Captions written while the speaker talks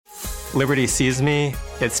Liberty sees me,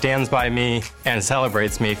 it stands by me, and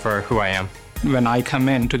celebrates me for who I am. When I come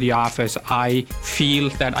into the office, I feel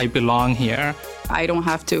that I belong here. I don't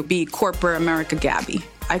have to be corporate America Gabby.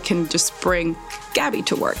 I can just bring Gabby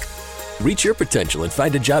to work. Reach your potential and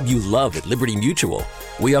find a job you love at Liberty Mutual.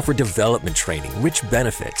 We offer development training, rich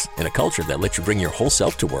benefits, and a culture that lets you bring your whole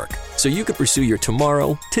self to work so you can pursue your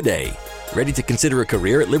tomorrow today. Ready to consider a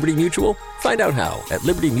career at Liberty Mutual? Find out how at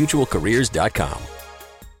libertymutualcareers.com.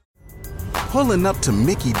 Pulling up to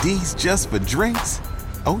Mickey D's just for drinks?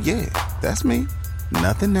 Oh yeah, that's me.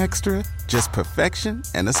 Nothing extra, just perfection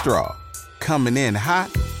and a straw. Coming in hot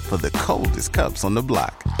for the coldest cups on the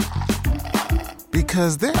block.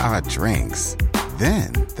 Because there are drinks.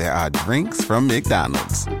 Then there are drinks from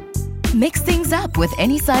McDonald's. Mix things up with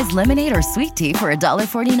any size lemonade or sweet tea for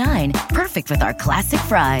 $1.49. Perfect with our classic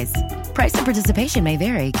fries. Price and participation may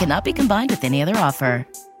vary. Cannot be combined with any other offer.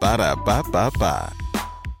 Ba-da-ba-ba-ba.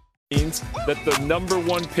 Means that the number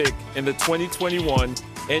one pick in the 2021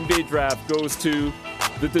 NBA draft goes to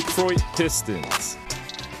the Detroit Pistons.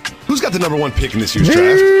 Who's got the number one pick in this year's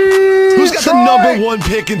draft? Who's got the number one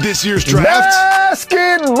pick in this year's draft?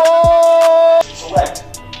 Basketball! Select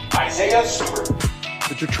Isaiah Stewart.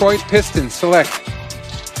 The Detroit Pistons select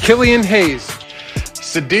Killian Hayes.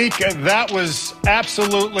 Sadiq, that was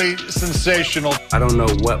absolutely sensational. I don't know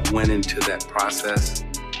what went into that process.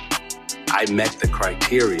 I met the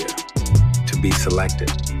criteria to be selected,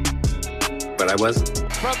 but I wasn't.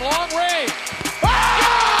 From long range.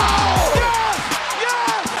 Oh! Yes!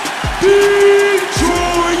 Yes!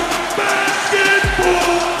 Detroit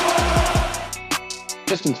basketball!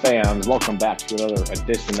 Pistons fans, welcome back to another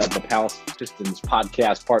edition of the Palace Pistons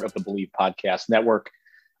podcast, part of the Believe Podcast Network.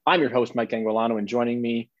 I'm your host, Mike Anguilano, and joining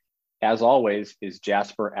me, as always, is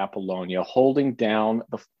Jasper Apollonia, holding down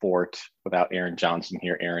the fort without Aaron Johnson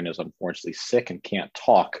here. Aaron is unfortunately sick and can't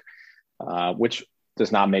talk, which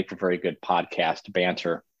does not make for very good podcast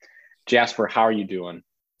banter. Jasper, how are you doing?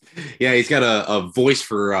 Yeah, he's got a voice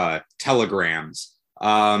for telegrams.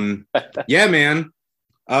 Yeah, man.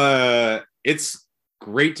 It's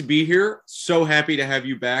great to be here. So happy to have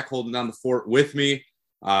you back holding down the fort with me.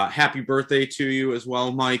 Happy birthday to you as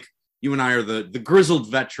well, Mike. You and I are the grizzled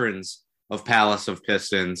veterans of Palace of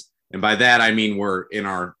Pistons. And by that, I mean we're in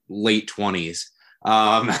our late 20s.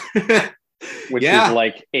 Which is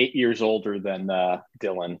like 8 years older than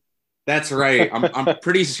Dylan. That's right. I'm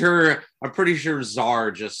pretty sure Czar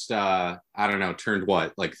just, turned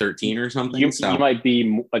what, like 13 or something? You might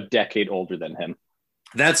be a decade older than him.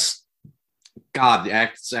 That's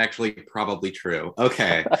actually probably true.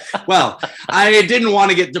 Okay. Well, I didn't want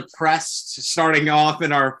to get depressed starting off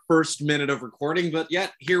in our first minute of recording, but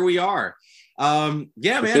yet here we are. Man.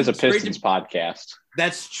 This is a Pistons podcast.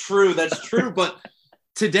 That's true. But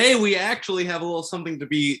today we actually have a little something to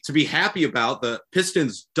be happy about. The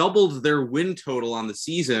Pistons doubled their win total on the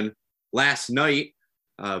season last night,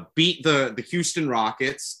 beat the Houston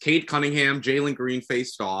Rockets. Cade Cunningham, Jalen Green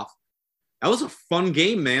faced off. That was a fun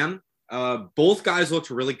game, man. Both guys looked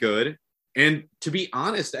really good. And to be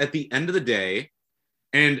honest, at the end of the day,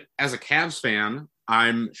 and as a Cavs fan,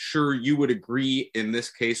 I'm sure you would agree in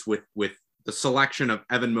this case with the selection of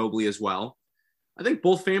Evan Mobley as well. I think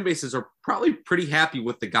both fan bases are probably pretty happy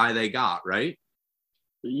with the guy they got, right?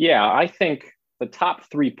 Yeah, I think the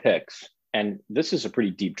top three picks, and this is a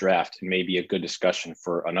pretty deep draft and maybe a good discussion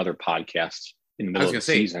for another podcast in the middle of the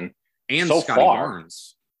season. And so Scotty far,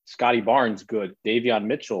 Barnes. Scotty Barnes, good. Davion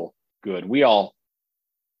Mitchell, good. We all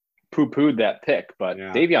poo-pooed that pick, but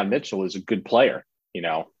Davion Mitchell is a good player, you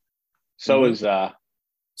know. So is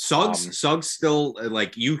Suggs. Suggs still,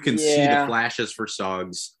 like, you can see the flashes for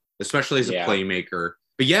Suggs, especially as a playmaker.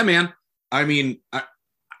 But yeah, man, I mean,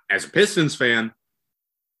 as a Pistons fan,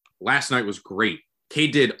 last night was great.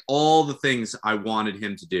 Cade did all the things I wanted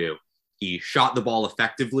him to do. He shot the ball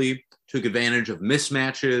effectively, took advantage of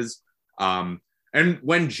mismatches. And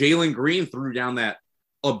when Jalen Green threw down that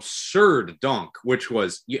absurd dunk, which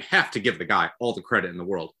was, you have to give the guy all the credit in the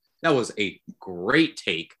world. That was a great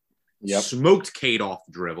take. Yep. Smoked Cade off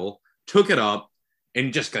the dribble, took it up,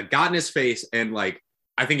 and just got in his face. And, like,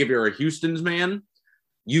 I think if you're a Houston's man,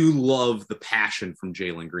 you love the passion from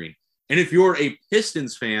Jalen Green. And if you're a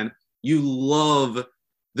Pistons fan, you love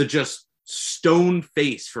the just stone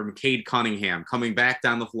face from Cade Cunningham coming back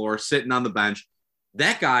down the floor, sitting on the bench.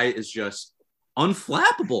 That guy is just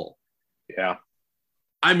unflappable. Yeah.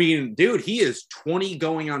 I mean, dude, he is 20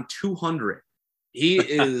 going on 200. He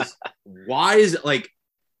is wise. Like,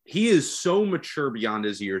 he is so mature beyond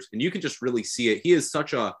his years, and you can just really see it. He is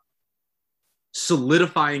such a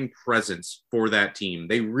solidifying presence for that team.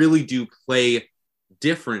 They really do play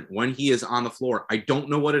different when he is on the floor. I don't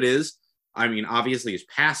know what it is. I mean, obviously his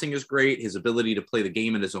passing is great. His ability to play the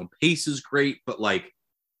game at his own pace is great. But like,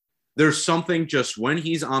 there's something just when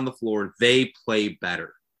he's on the floor, they play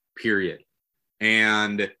better, period.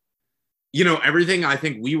 And, you know, everything I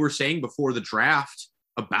think we were saying before the draft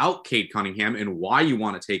about Cade Cunningham and why you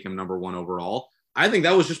want to take him number 1 overall, I think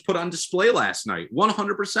that was just put on display last night.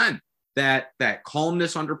 100%. That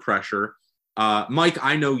calmness under pressure. Mike,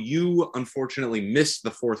 I know you unfortunately missed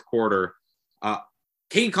the fourth quarter.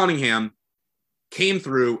 Cade Cunningham came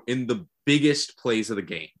through in the biggest plays of the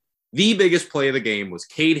game. The biggest play of the game was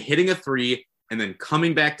Cade hitting a 3 and then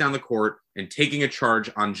coming back down the court and taking a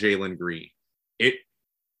charge on Jalen Green.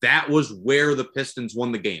 That was where the Pistons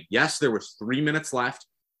won the game. Yes, there was 3 minutes left,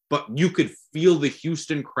 but you could feel the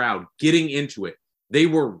Houston crowd getting into it. They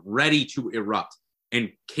were ready to erupt.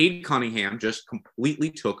 And Cade Cunningham just completely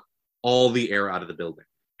took all the air out of the building.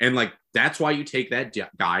 And like, that's why you take that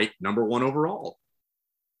guy number 1 overall.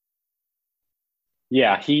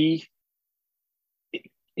 Yeah, he's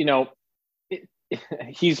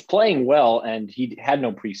playing well, and he had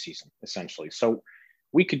no preseason essentially. So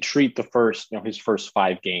we could treat his first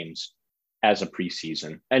 5 games as a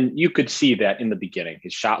preseason. And you could see that in the beginning.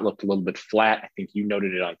 His shot looked a little bit flat. I think you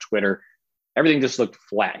noted it on Twitter. Everything just looked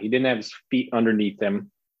flat. He didn't have his feet underneath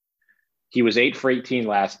him. He was 8 for 18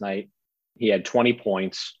 last night. He had 20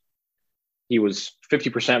 points. He was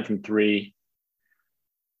 50% from 3.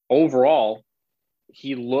 Overall,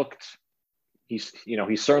 he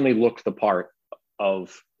certainly looked the part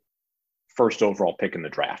of first overall pick in the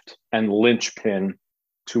draft and linchpin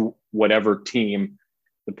to whatever team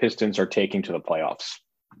the Pistons are taking to the playoffs.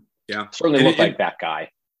 Yeah. Certainly looked like that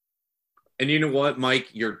guy. And you know what, Mike?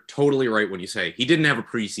 You're totally right when you say he didn't have a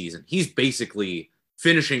preseason. He's basically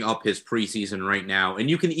finishing up his preseason right now. And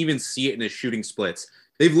you can even see it in his shooting splits.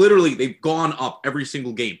 They've gone up every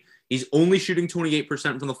single game. He's only shooting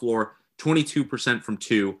 28% from the floor, 22% from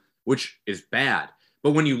 2, which is bad.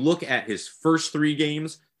 But when you look at his first 3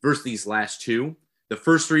 games versus these last 2, the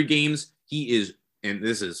first 3 games, he is, and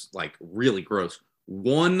this is like really gross,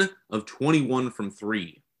 1 of 21 from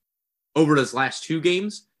 3. Over his last 2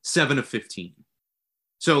 games, 7 of 15.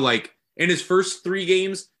 So like in his first 3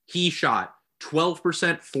 games, he shot 12%,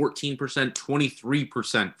 14%,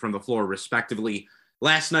 23% from the floor, respectively.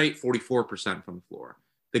 Last night, 44% from the floor.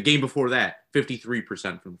 The game before that,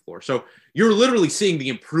 53% from the floor. So you're literally seeing the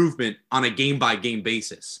improvement on a game-by-game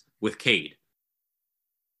basis with Cade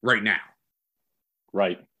right now.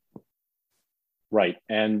 Right.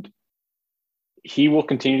 And he will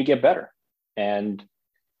continue to get better. And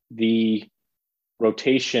the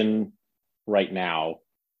rotation right now,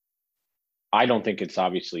 I don't think it's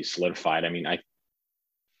obviously solidified. I mean,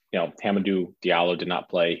 Hamidou Diallo did not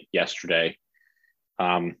play yesterday.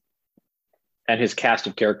 And his cast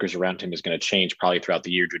of characters around him is going to change probably throughout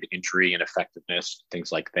the year due to injury and effectiveness,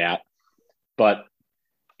 things like that. But,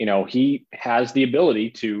 he has the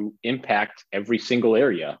ability to impact every single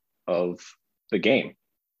area of the game.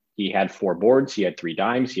 He had 4 boards, he had 3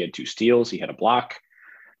 dimes, he had 2 steals, he had a block.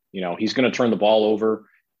 He's going to turn the ball over.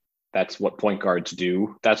 That's what point guards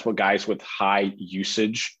do. That's what guys with high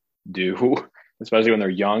usage do, especially when they're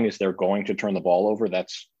young, is they're going to turn the ball over.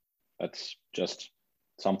 That's just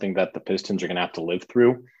something that the Pistons are going to have to live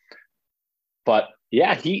through. But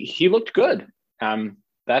yeah, he looked good.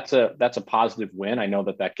 That's a positive win. I know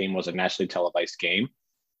that game was a nationally televised game.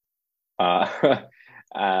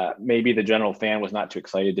 Maybe the general fan was not too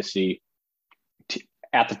excited to see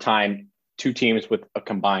at the time 2 teams with a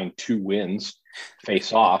combined 2 wins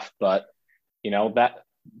face off, but that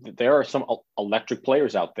there are some electric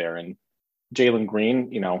players out there, and Jalen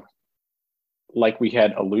Green, like we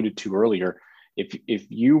had alluded to earlier, if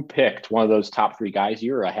you picked one of those top 3 guys,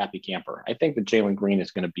 you're a happy camper. I think that Jalen Green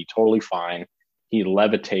is going to be totally fine. He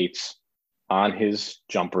levitates on his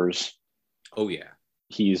jumpers. Oh yeah.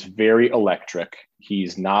 He's very electric.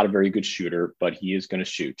 He's not a very good shooter, but he is going to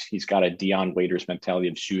shoot. He's got a Dion Waiters mentality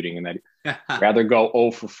of shooting, and that he'd rather go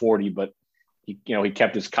 0 for 40, but he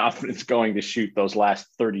kept his confidence going to shoot those last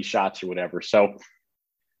 30 shots or whatever. So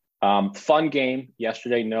fun game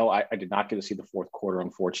yesterday. No, I did not get to see the fourth quarter,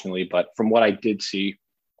 unfortunately, but from what I did see,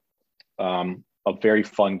 a very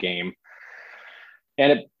fun game.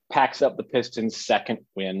 And it packs up the Pistons' second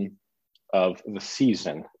win of the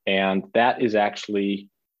season. And that is actually,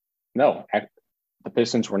 the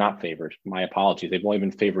Pistons were not favored. My apologies. They've only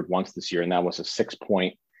been favored once this year, and that was a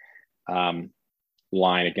 6-point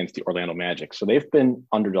line against the Orlando Magic. So they've been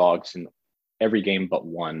underdogs in every game but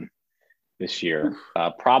one this year.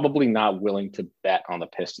 Probably not willing to bet on the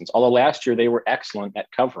Pistons. Although last year they were excellent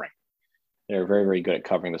at covering. They were very, very good at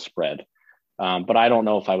covering the spread. But I don't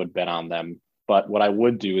know if I would bet on them. But what I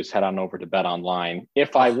would do is head on over to Bet Online.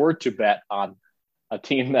 If I were to bet on a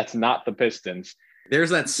team that's not the Pistons.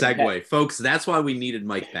 There's that segue. Folks, that's why we needed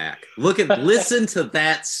Mike back. Listen to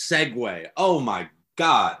that segue. Oh my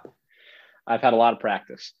God. I've had a lot of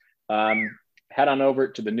practice. Head on over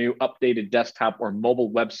to the new updated desktop or mobile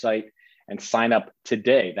website and sign up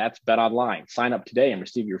today. That's Bet Online. Sign up today and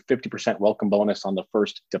receive your 50% welcome bonus on the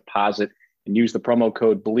first deposit and use the promo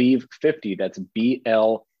code BLEAV50. That's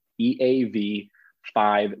BLEAV50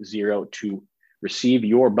 to receive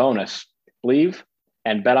your bonus. Believe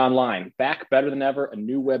and Bet Online. Back better than ever. A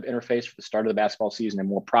new web interface for the start of the basketball season and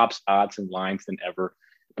more props, odds, and lines than ever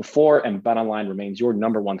before. And Bet Online remains your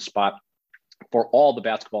number one spot for all the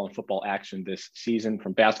basketball and football action this season,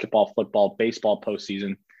 from basketball, football, baseball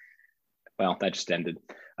postseason. Well, that just ended.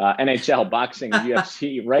 NHL, boxing,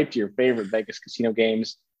 UFC, right to your favorite Vegas casino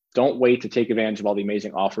games. Don't wait to take advantage of all the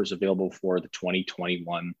amazing offers available for the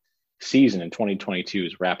 2021 season, and 2022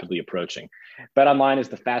 is rapidly approaching. Bet Online is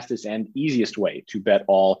the fastest and easiest way to bet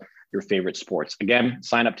all your favorite sports. Again,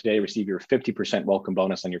 sign up today, receive your 50% welcome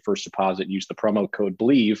bonus on your first deposit. Use the promo code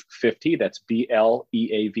BLEAV50, that's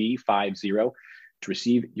BLEAV50, to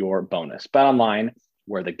receive your bonus. Bet Online,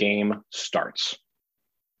 where the game starts.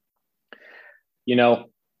 You know,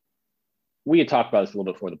 we had talked about this a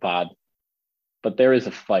little bit before the pod, but there is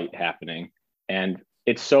a fight happening, and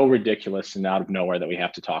it's so ridiculous and out of nowhere that we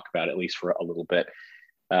have to talk about it, at least for a little bit.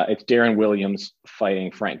 It's Darren Williams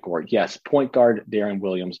fighting Frank Gore. Yes, point guard Darren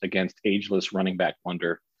Williams against ageless running back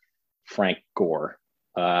wonder Frank Gore.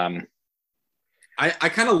 I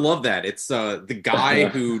kind of love that. It's the guy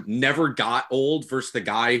who never got old versus the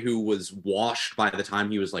guy who was washed by the time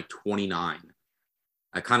he was like 29.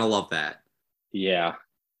 I kind of love that. Yeah.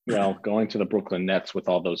 Well, going to the Brooklyn Nets with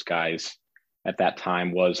all those guys at that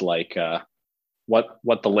time was like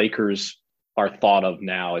what the Lakers are thought of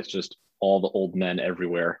now is just all the old men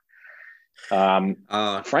everywhere. Frank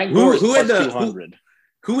Gore is plus 200.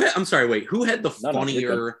 I'm sorry, wait. Who had the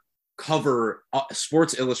funnier cover,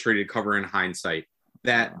 Sports Illustrated cover in hindsight?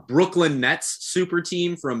 That Brooklyn Nets super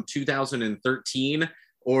team from 2013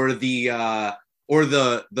 or the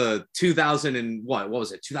 2000 and what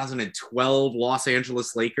was it? 2012 Los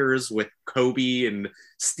Angeles Lakers with Kobe and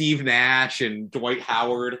Steve Nash and Dwight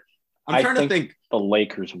Howard. I'm trying to think. The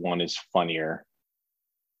Lakers one is funnier.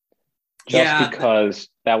 Because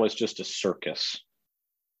that was just a circus.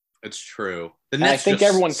 It's true. I think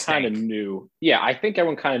everyone kind of knew. Yeah, I think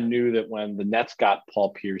everyone kind of knew that when the Nets got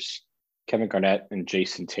Paul Pierce, Kevin Garnett, and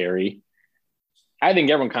Jason Terry, I think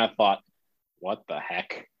everyone kind of thought, what the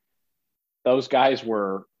heck? Those guys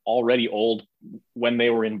were already old when they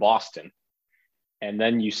were in Boston. And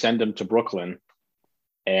then you send them to Brooklyn.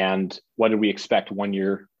 And what did we expect 1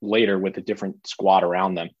 year later with a different squad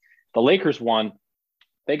around them? The Lakers won.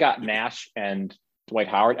 They got Nash and Dwight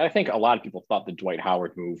Howard. I think a lot of people thought the Dwight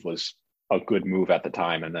Howard move was a good move at the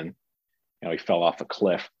time. And then, he fell off a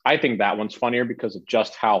cliff. I think that one's funnier because of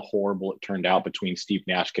just how horrible it turned out between Steve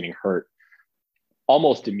Nash getting hurt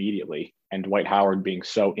almost immediately and Dwight Howard being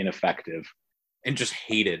so ineffective. And just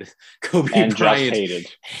hated Kobe and Bryant.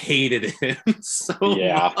 Just hated him so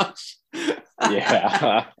much.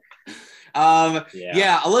 Yeah.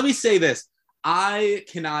 Let me say this. I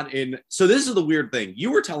cannot so this is the weird thing.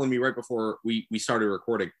 You were telling me right before we started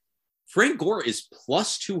recording, Frank Gore is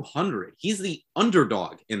plus 200. He's the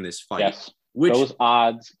underdog in this fight. Yes. Those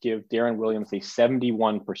odds give Darren Williams a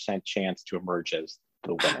 71% chance to emerge as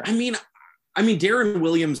the winner. I mean, Darren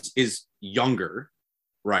Williams is younger,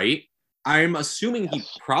 right? I'm assuming he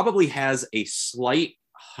probably has a slight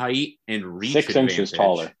height and reach 6 advantage. inches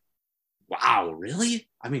taller. Wow, really?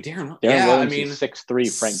 I mean, Darren Williams is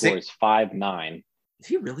 6'3", Frank Gore is 5'9". Is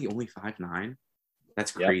he really only 5'9"?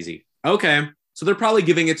 That's crazy. Yep. Okay, so they're probably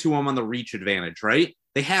giving it to him on the reach advantage, right?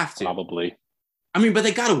 They have to. Probably. I mean, but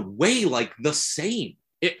they got to weigh like the same.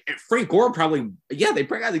 Frank Gore probably, they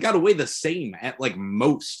got to weigh the same at like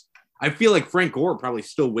most. I feel like Frank Gore probably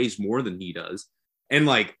still weighs more than he does. And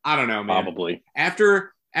like, I don't know, man. Probably.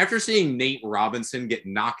 After seeing Nate Robinson get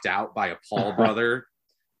knocked out by a Paul brother,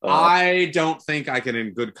 I don't think I can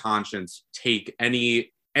in good conscience take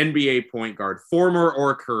any NBA point guard, former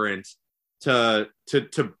or current, to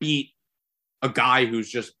beat a guy who's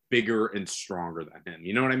just bigger and stronger than him.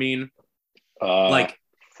 You know what I mean?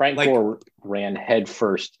 Frank Gore ran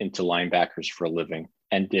headfirst into linebackers for a living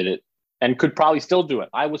and did it and could probably still do it.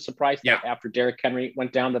 I was surprised that after Derrick Henry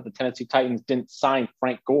went down that the Tennessee Titans didn't sign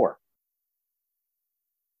Frank Gore.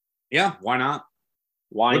 Yeah, why not?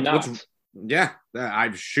 Why not?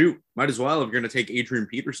 Might as well if you're going to take Adrian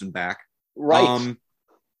Peterson back. Right.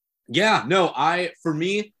 For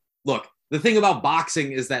me, look, the thing about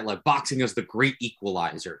boxing is that like boxing is the great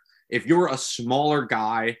equalizer. If you're a smaller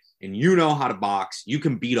guy and you know how to box, you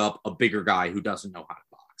can beat up a bigger guy who doesn't know how to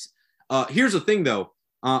box. Here's the thing though.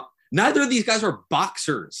 Neither of these guys are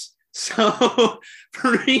boxers. So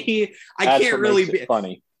for me, That's can't really be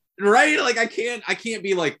funny. Right? Like I can't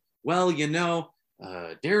be like, well,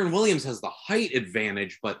 Darren Williams has the height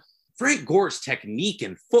advantage, but Frank Gore's technique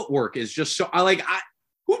and footwork is just so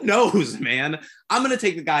who knows, man? I'm going to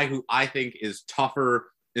take the guy who I think is tougher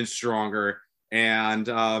and stronger.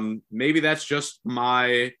 And maybe that's just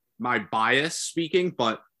my bias speaking,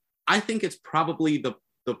 but I think it's probably the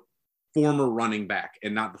former running back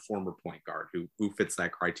and not the former point guard who fits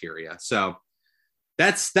that criteria. So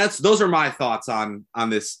those are my thoughts on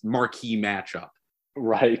this marquee matchup.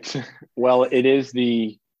 Right. Well, it is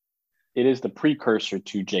the precursor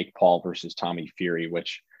to Jake Paul versus Tommy Fury,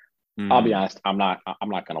 which I'll be honest, I'm not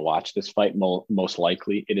going to watch this fight. Most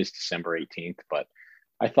likely it is December 18th, but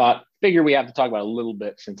I figure we have to talk about it a little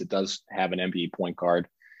bit since it does have an NBA point guard.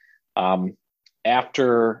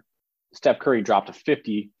 After Steph Curry dropped a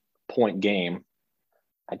 50-point game,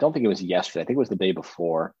 I don't think it was yesterday. I think it was the day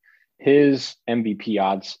before. His MVP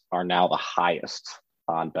odds are now the highest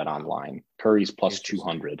on BetOnline. Curry's plus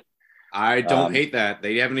 200. I don't hate that.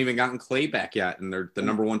 They haven't even gotten Clay back yet, and they're the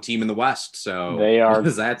number one team in the West. So what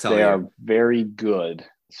does that tell you? They are very good.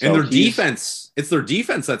 So and their defense, it's their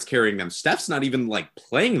defense that's carrying them. Steph's not even like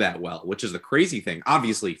playing that well, which is the crazy thing.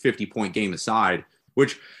 Obviously, 50-point game aside,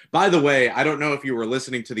 which, by the way, I don't know if you were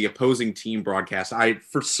listening to the opposing team broadcast.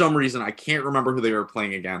 For some reason, I can't remember who they were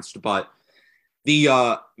playing against, but the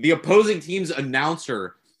opposing team's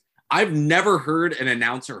announcer, I've never heard an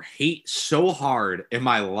announcer hate so hard in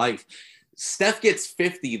my life. Steph gets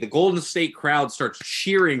 50. The Golden State crowd starts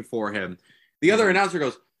cheering for him. The other announcer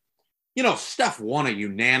goes, Steph won a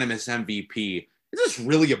unanimous MVP. Is this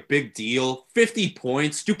really a big deal? 50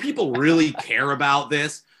 points? Do people really care about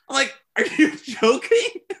this? I'm like, are you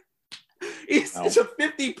joking? It's a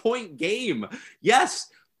 50-point game. Yes,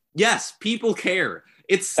 people care.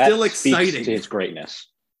 It's still exciting. Speaks to his greatness.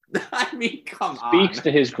 I mean, come on. Speaks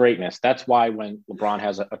to his greatness. That's why when LeBron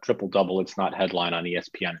has a triple-double, it's not headline on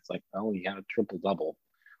ESPN. It's like, oh, he had a triple-double.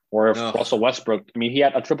 Or if Russell Westbrook, he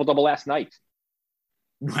had a triple-double last night.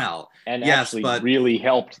 Well, and yes, actually but really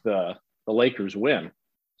helped the Lakers win.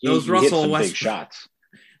 He hit some big shots.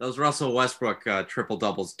 Those Russell Westbrook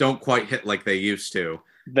triple-doubles don't quite hit like they used to.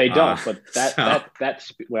 They don't, but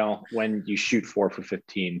that's when you shoot 4 for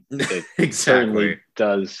 15, it certainly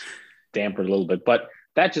does dampen a little bit. But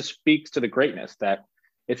that just speaks to the greatness that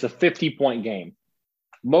it's a 50-point game.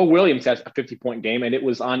 Mo Williams has a 50-point game, and it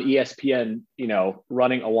was on ESPN,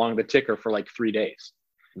 running along the ticker for like 3 days.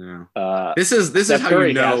 Yeah. This is how Curry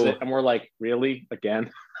you know, it, and we're like, really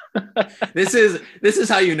again? This is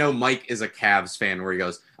how you know Mike is a Cavs fan, where he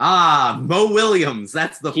goes, Mo Williams.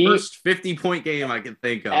 That's the first 50-point game I can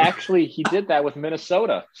think of. Actually, he did that with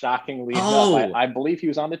Minnesota, shockingly enough. I believe he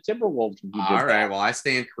was on the Timberwolves. All right, well, I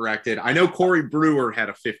stand corrected. I know Corey Brewer had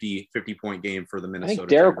a 50-point game for the Minnesota. I think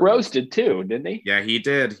Derrick Rose did too, didn't he? Yeah, he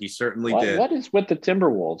did. He certainly did. What is with the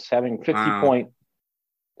Timberwolves having 50-point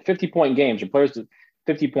games? Your players did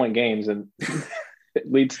 50-point games, and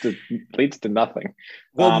it leads to nothing.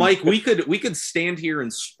 Well, Mike, we could stand here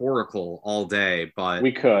and sporcle all day, but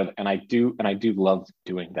we could, and I do love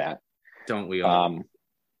doing that. Don't we all?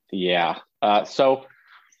 Yeah. So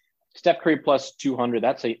Steph Curry plus 200.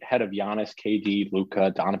 That's ahead of Giannis, KD, Luka,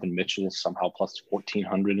 Donovan Mitchell somehow plus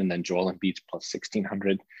 1,400, and then Joel Embiid plus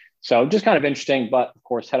 1,600. So just kind of interesting. But of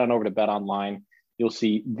course, head on over to BetOnline. You'll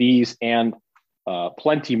see these and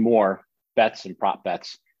plenty more bets and prop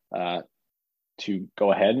bets to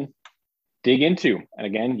go ahead and dig into. And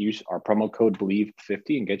again, use our promo code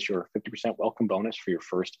BELIEVE50 and get your 50% welcome bonus for your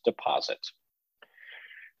first deposit.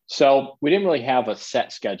 So we didn't really have a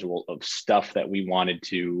set schedule of stuff that we wanted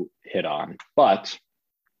to hit on, but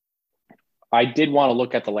I did want to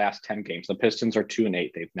look at the last 10 games. The Pistons are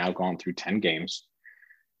 2-8. They've now gone through 10 games.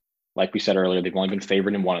 Like we said earlier, they've only been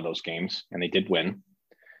favored in one of those games, and they did win.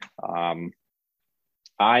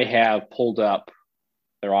 I have pulled up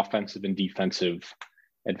their offensive and defensive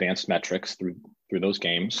advanced metrics through those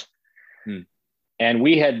games. And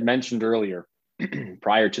we had mentioned earlier,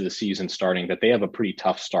 prior to the season starting, that they have a pretty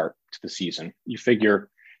tough start to the season. You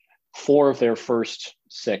figure 4 of their first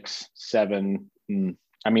 6, 7. They've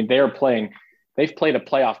played a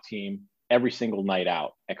playoff team every single night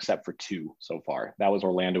out, except for 2 so far. That was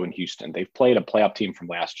Orlando and Houston. They've played a playoff team from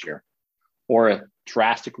last year, or a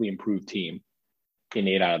drastically improved team, in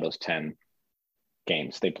 8 out of those 10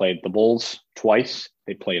 games. They played the Bulls twice.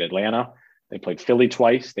 They played Atlanta. They played Philly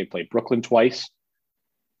twice. They played Brooklyn twice.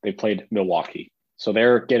 They played Milwaukee. So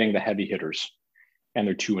they're getting the heavy hitters, and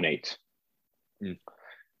they're 2-8.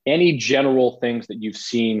 Any general things that you've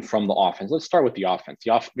seen from the offense? Let's start with the offense.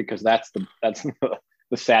 Because that's the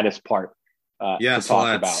saddest part to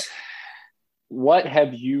talk about. What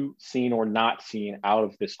have you seen or not seen out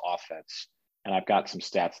of this offense? And I've got some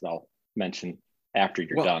stats that I'll mention after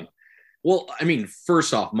you're done. Well, I mean,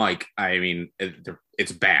 first off, Mike, I mean,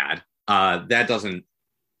 it's bad. That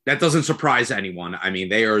doesn't surprise anyone. I mean,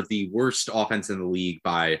 they are the worst offense in the league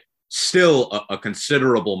by still a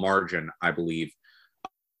considerable margin, I believe.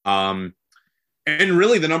 And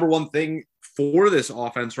really the number one thing for this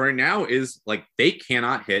offense right now is like they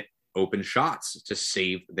cannot hit open shots to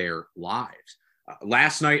save their lives.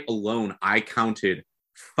 Last night alone, I counted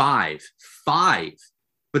five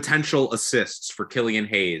potential assists for Killian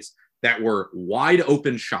Hayes that were wide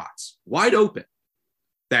open shots,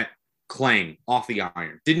 that clang off the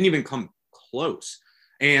iron, didn't even come close.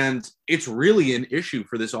 And it's really an issue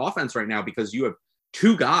for this offense right now because you have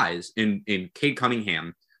two guys in Cade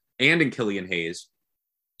Cunningham and in Killian Hayes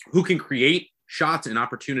who can create shots and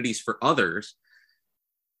opportunities for others.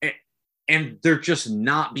 And they're just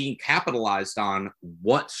not being capitalized on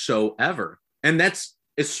whatsoever. And that's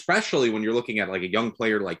especially when you're looking at like a young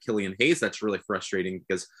player like Killian Hayes, that's really frustrating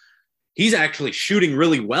because he's actually shooting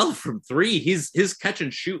really well from three. His catch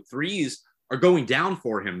and shoot threes are going down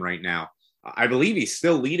for him right now. I believe he's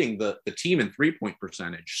still leading the team in 3-point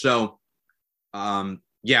percentage. So,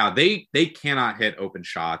 they cannot hit open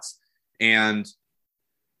shots. And,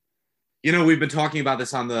 you know, we've been talking about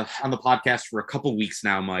this on the podcast for a couple weeks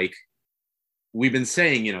now, Mike. We've been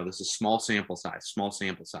saying, you know, this is small sample size.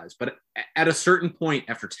 But at a certain point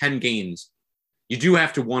after 10 games, you do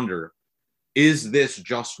have to wonder, is this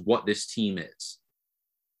just what this team is?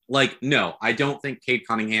 Like, no, I don't think Cade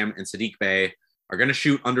Cunningham and Saddiq Bey are going to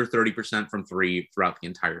shoot under 30% from three throughout the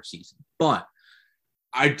entire season. But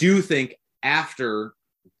I do think after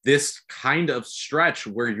this kind of stretch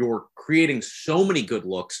where you're creating so many good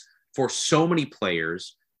looks for so many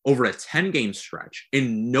players over a 10-game stretch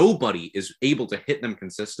and nobody is able to hit them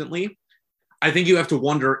consistently, I think you have to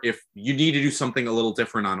wonder if you need to do something a little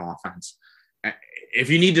different on offense. If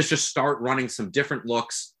you need to just start running some different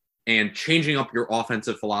looks and changing up your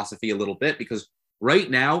offensive philosophy a little bit, because right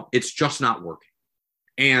now it's just not working.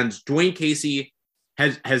 And Dwayne Casey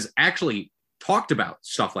has actually talked about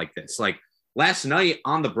stuff like this. Like last night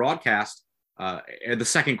on the broadcast, in the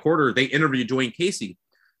second quarter, they interviewed Dwayne Casey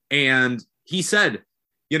and he said,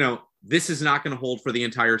 you know, this is not going to hold for the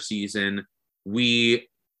entire season.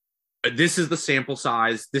 This is the sample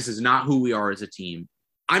size. This is not who we are as a team.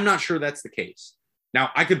 I'm not sure that's the case. Now,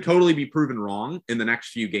 I could totally be proven wrong in the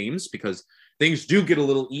next few games because things do get a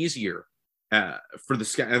little easier for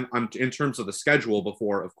in terms of the schedule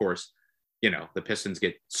before, of course, you know, the Pistons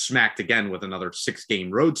get smacked again with another 6-game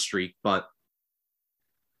road streak. But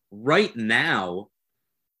right now,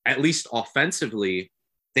 at least offensively,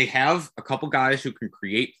 they have a couple guys who can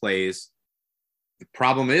create plays. The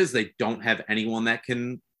problem is they don't have anyone that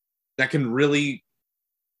can really,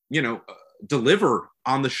 you know, deliver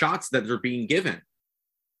on the shots that they're being given.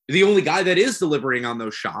 The only guy that is delivering on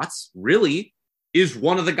those shots really is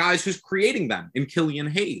one of the guys who's creating them in Killian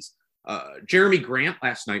Hayes. Jeremy Grant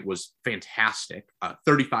last night was fantastic.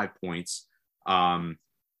 35 points. I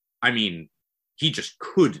mean, he just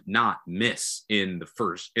could not miss in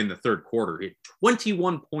the third quarter. He had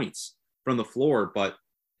 21 points from the floor, but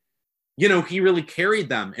you know, he really carried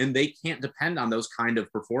them and they can't depend on those kind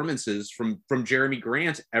of performances from Jeremy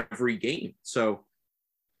Grant every game. So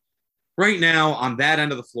right now on that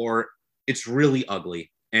end of the floor, it's really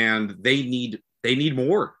ugly and they need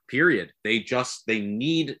more, period. They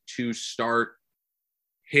need to start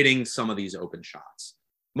hitting some of these open shots.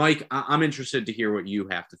 Mike, I'm interested to hear what you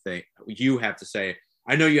have to say.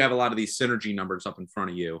 I know you have a lot of these synergy numbers up in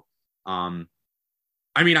front of you.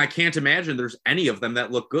 I mean, I can't imagine there's any of them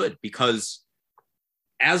that look good because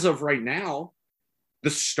as of right now, the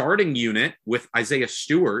starting unit with Isaiah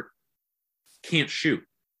Stewart can't shoot.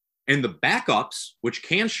 And the backups, which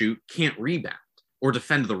can shoot, can't rebound or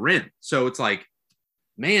defend the rim. So it's like,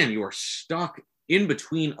 man, you are stuck in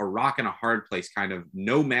between a rock and a hard place, kind of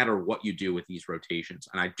no matter what you do with these rotations.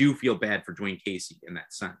 And I do feel bad for Dwayne Casey in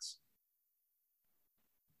that sense.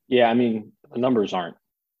 Yeah, I mean, the numbers aren't.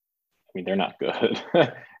 I mean, they're not good.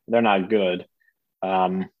 They're not good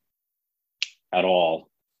at all.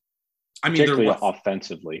 I mean, particularly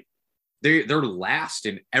offensively. They're last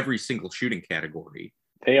in every single shooting category.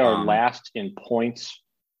 They are last in points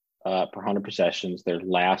per 100 possessions. They're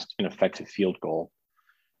last in effective field goal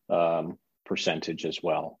percentage as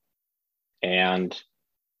well. And,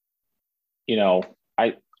 you know,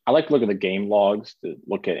 I like to look at the game logs to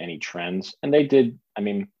look at any trends. And they did, I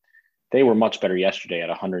mean, they were much better yesterday at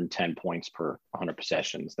 110 points per 100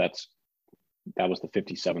 possessions. That was the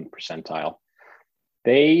 57th percentile.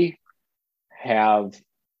 They have,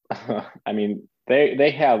 I mean,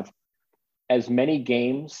 they have as many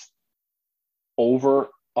games over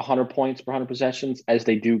 100 points per 100 possessions as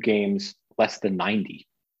they do games less than 90.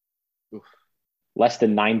 Oof. Less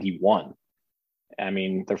than 91. I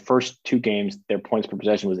mean, their first 2 games, their points per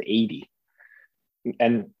possession was 80.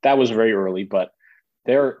 And that was very early, but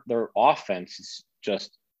their offense is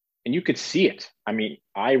just, and you could see it. I mean,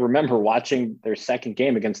 I remember watching their second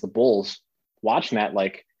game against the Bulls, watching that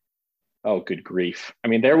like, oh, good grief. I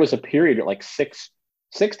mean, there was a period at like 6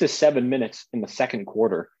 to 7 minutes in the second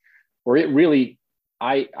quarter where it really,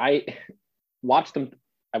 I watched them.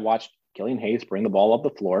 I watched Killian Hayes bring the ball up the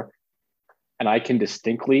floor, and I can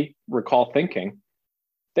distinctly recall thinking,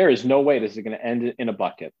 there is no way this is going to end in a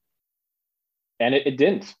bucket. And it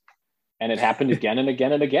didn't. And it happened again and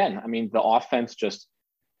again and again. I mean, the offense just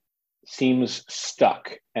seems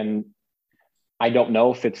stuck. And I don't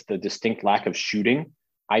know if it's the distinct lack of shooting.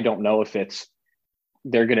 I don't know if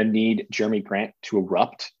they're going to need Jeremy Grant to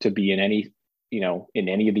erupt to be in any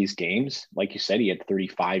of these games. Like you said, he had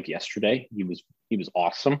 35 yesterday. He was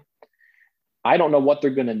awesome. I don't know what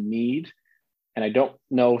they're going to need. And I don't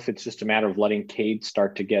know if it's just a matter of letting Cade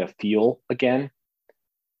start to get a feel again,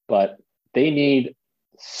 but they need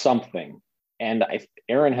something. And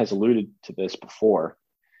Aaron has alluded to this before.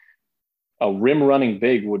 A rim running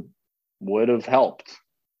big would have helped.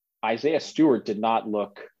 Isaiah Stewart did not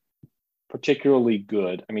look particularly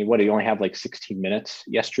good. I mean, he only had like 16 minutes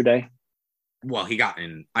yesterday? Well, he got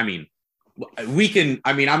in. I mean,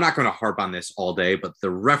 I'm not going to harp on this all day, but the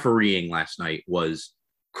refereeing last night was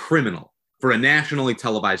criminal. For a nationally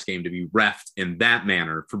televised game to be reffed in that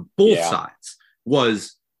manner for both sides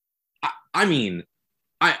was,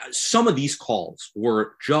 some of these calls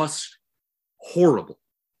were just horrible.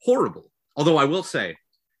 Although I will say,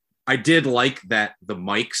 I did like that the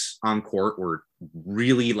mics on court were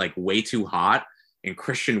really like way too hot, and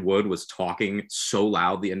Christian Wood was talking so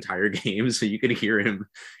loud the entire game, so you could hear him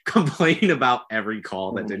complain about every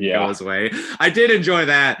call that didn't go his way. I did enjoy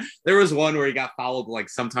that. There was one where he got fouled like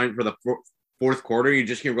sometime for the fourth quarter. You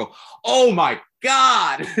just hear him go, "Oh my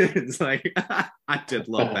God!" It's like I did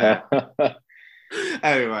love that.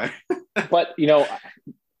 Anyway, but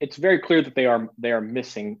it's very clear that they are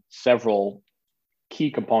missing several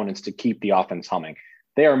key components to keep the offense humming.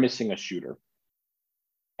 They are missing a shooter.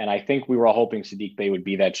 And I think we were all hoping Saddiq Bey would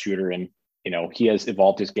be that shooter. And, he has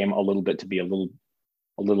evolved his game a little bit to be a little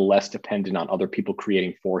less dependent on other people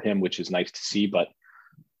creating for him, which is nice to see. But,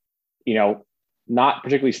 not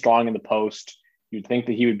particularly strong in the post. You'd think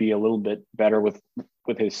that he would be a little bit better with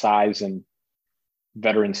his size and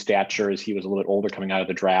veteran stature as he was a little bit older coming out of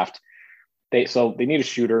the draft. So they need a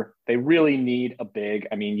shooter. They really need a big.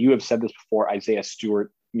 I mean, you have said this before, Isaiah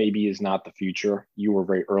Stewart maybe is not the future. You were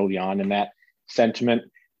very early on in that sentiment.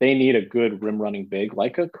 They need a good rim running big,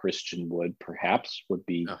 like a Christian Wood, perhaps would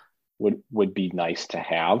be nice to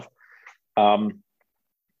have.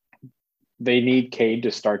 They need Cade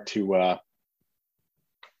to start to,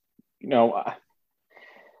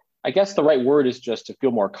 I guess the right word is just to feel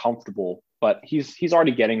more comfortable. But he's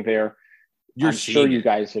already getting there. I'm sure you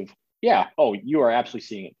guys have. Yeah. Oh, you are absolutely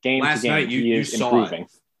seeing it. Game last to game, night you saw improving.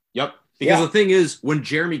 It. Yep. Because the thing is, when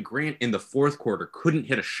Jeremy Grant in the fourth quarter couldn't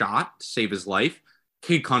hit a shot to save his life,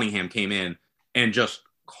 Cade Cunningham came in and just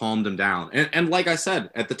calmed him down. And like I said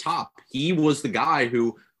at the top, he was the guy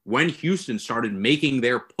who, when Houston started making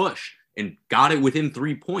their push and got it within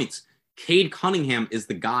 3 points, Cade Cunningham is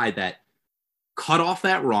the guy that cut off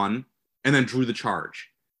that run and then drew the charge.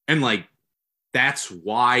 And that's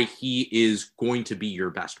why he is going to be your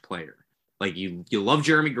best player. You love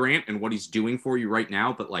Jeremy Grant and what he's doing for you right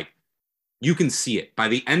now, but you can see it. By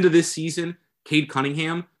the end of this season, Cade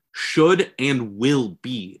Cunningham should and will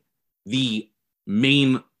be the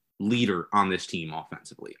main leader on this team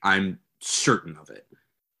offensively. I'm certain of it.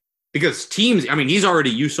 Because teams,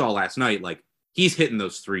 you saw last night, he's hitting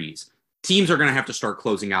those threes. Teams are going to have to start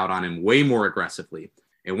closing out on him way more aggressively.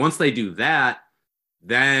 And once they do that,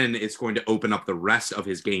 then it's going to open up the rest of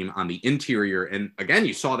his game on the interior. And again,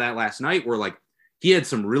 you saw that last night where he had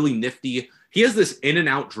some really nifty, he has this in and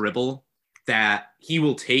out dribble that he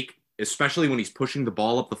will take, especially when he's pushing the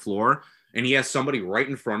ball up the floor and he has somebody right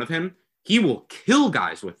in front of him. He will kill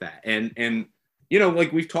guys with that. And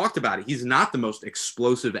we've talked about it, he's not the most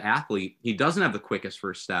explosive athlete. He doesn't have the quickest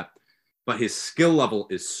first step, but his skill level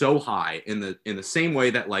is so high in the same way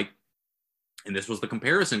that and this was the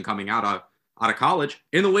comparison coming out of college,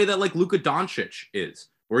 in the way that Luka Doncic is,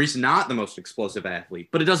 where he's not the most explosive athlete,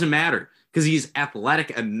 but it doesn't matter because he's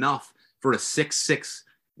athletic enough for a 6'6"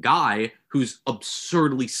 guy who's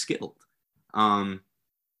absurdly skilled.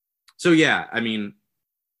 So yeah, I mean,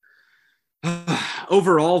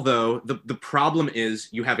 overall though, the problem is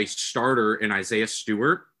you have a starter in Isaiah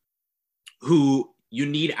Stewart who you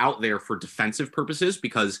need out there for defensive purposes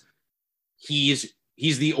because he's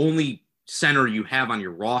the only center you have on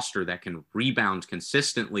your roster that can rebound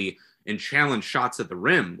consistently and challenge shots at the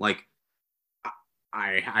rim. Like,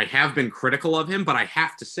 I have been critical of him, but I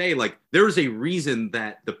have to say, like, there's a reason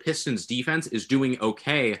that the Pistons defense is doing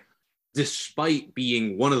okay despite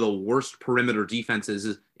being one of the worst perimeter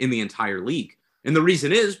defenses in the entire league. And the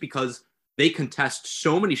reason is because they contest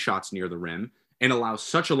so many shots near the rim and allow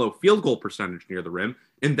such a low field goal percentage near the rim.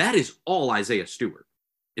 And that is all Isaiah Stewart.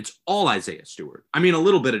 It's all Isaiah Stewart. I mean, a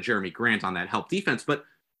little bit of Jeremy Grant on that help defense, but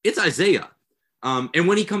it's Isaiah. And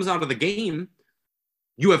when he comes out of the game,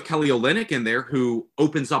 you have Kelly Olynyk in there who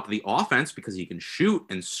opens up the offense because he can shoot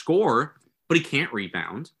and score, but he can't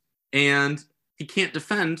rebound and he can't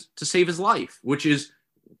defend to save his life, which is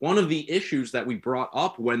one of the issues that we brought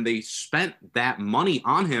up when they spent that money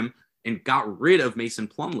on him and got rid of Mason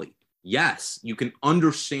Plumlee. Yes, you can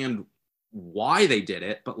understand why they did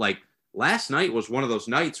it, but like last night was one of those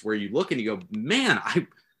nights where you look and you go, man,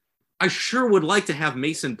 I sure would like to have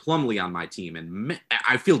Mason Plumlee on my team. And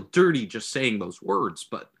I feel dirty just saying those words,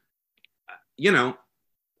 but you know,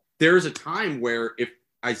 there's a time where if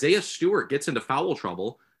Isaiah Stewart gets into foul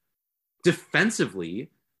trouble defensively,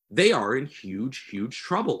 they are in huge, huge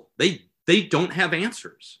trouble. They don't have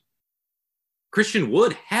answers. Christian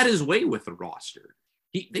Wood had his way with the roster.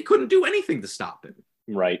 They couldn't do anything to stop him.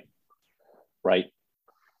 Right.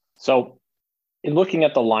 So in looking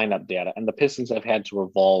at the lineup data, and the Pistons have had to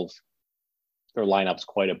evolve their lineups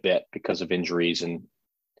quite a bit because of injuries and,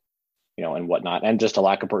 you know, and whatnot, and just a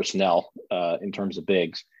lack of personnel in terms of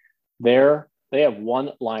bigs. They have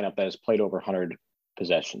one lineup that has played over 100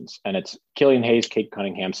 possessions, and it's Killian Hayes, Kate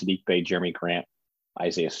Cunningham, Sadiq Bey, Jeremy Grant,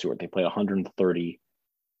 Isaiah Stewart. They played 130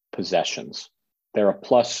 possessions. They're a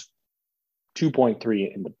plus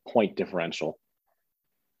 2.3 in the point differential.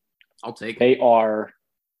 I'll take it. They are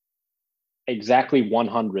exactly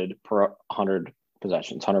 100 per 100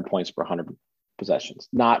 possessions, 100 points per 100 possessions.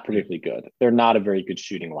 Not particularly good. They're not a very good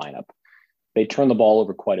shooting lineup. They turn the ball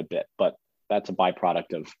over quite a bit, but that's a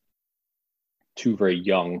byproduct of two very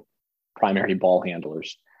young primary ball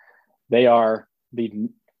handlers. That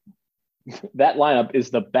lineup is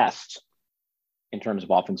the best in terms of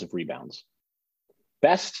offensive rebounds.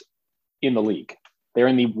 Best in the league. They're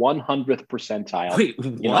in the 100th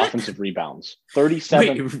percentile in offensive rebounds. 37.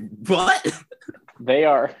 Wait, what? They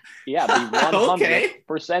are, the 100th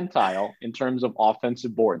percentile in terms of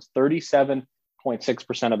offensive boards.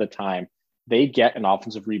 37.6% of the time, they get an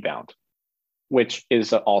offensive rebound, which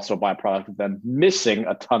is also a byproduct of them missing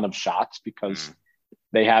a ton of shots because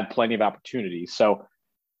they have plenty of opportunities. So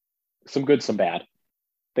some good, some bad.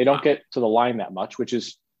 They don't get to the line that much, which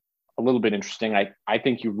is a little bit interesting. I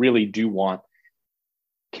think you really do want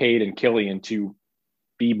Cade and Killian to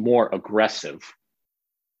be more aggressive.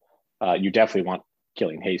 You definitely want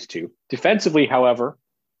Killian Hayes to. Defensively, however,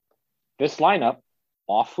 this lineup,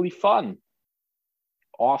 awfully fun.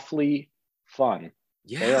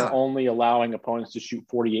 Yeah. They are only allowing opponents to shoot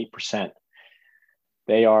 48%.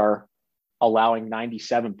 They are allowing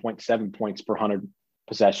 97.7 points per 100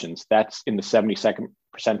 possessions. That's in the 72nd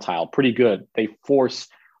percentile. Pretty good. They force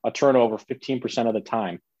a turnover 15% of the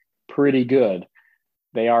time. Pretty good.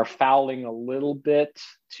 They are fouling a little bit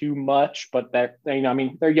too much, but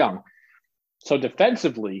they're young. So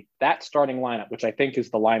defensively, that starting lineup, which I think is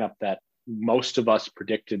the lineup that most of us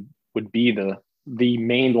predicted would be the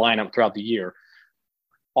main lineup throughout the year.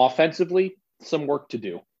 Offensively, some work to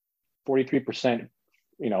do. 43%,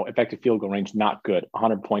 effective field goal range, not good.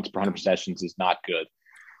 100 points per 100 possessions is not good.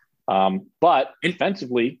 But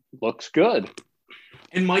defensively, looks good.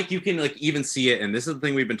 And Mike, you can even see it, and this is the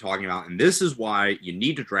thing we've been talking about, and this is why you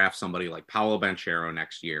need to draft somebody like Paolo Banchero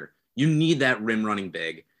next year. You need that rim running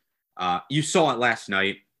big. You saw it last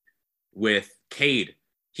night with Cade.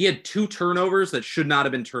 He had 2 turnovers that should not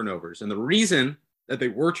have been turnovers. And the reason that they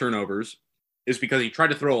were turnovers is because he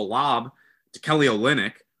tried to throw a lob to Kelly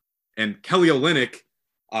Olynyk, and Kelly Olynyk,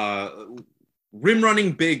 rim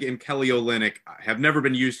running big and Kelly Olynyk have never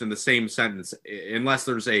been used in the same sentence unless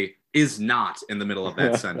there's a is not in the middle of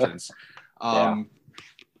that sentence.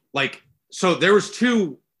 So there was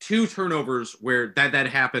two turnovers where that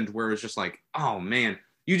happened where it was just like, oh man,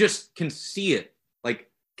 you just can see it. Like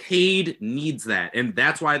Cade needs that. And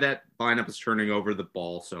that's why that lineup is turning over the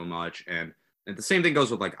ball so much. And the same thing goes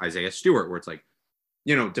with like Isaiah Stewart, where it's like,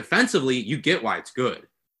 defensively, you get why it's good.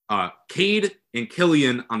 Cade and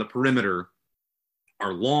Killian on the perimeter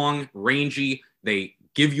are long, rangy. They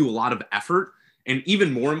give you a lot of effort. And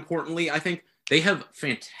even more importantly, I think they have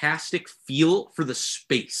fantastic feel for the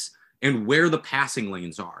space and where the passing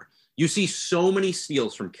lanes are. You see so many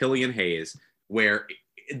steals from Killian Hayes where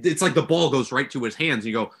it's like the ball goes right to his hands.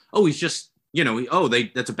 You go, oh, he's just,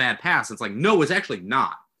 that's a bad pass. It's like, no, it's actually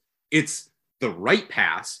not. It's the right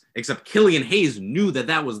pass, except Killian Hayes knew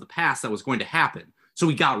that was the pass that was going to happen. So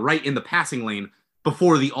he got right in the passing lane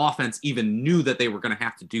before the offense even knew that they were going to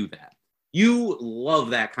have to do that. You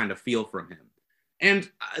love that kind of feel from him. And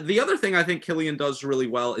the other thing I think Killian does really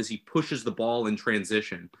well is he pushes the ball in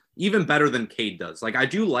transition, even better than Cade does. Like, I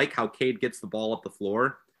do like how Cade gets the ball up the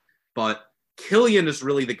floor, but Killian is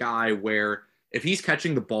really the guy where if he's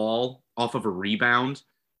catching the ball off of a rebound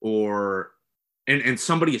and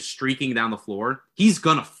somebody is streaking down the floor, he's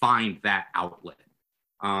going to find that outlet.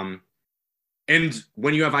 And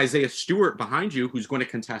when you have Isaiah Stewart behind you, who's going to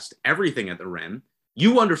contest everything at the rim,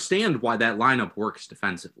 you understand why that lineup works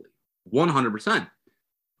defensively. 100%.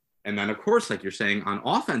 And then, of course, like you're saying, on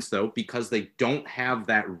offense, though, because they don't have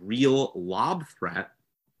that real lob threat,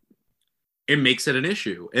 it makes it an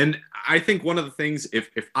issue. And I think one of the things, if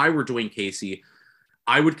I were Dwayne Casey,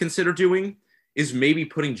 I would consider doing is maybe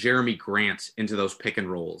putting Jeremy Grant into those pick and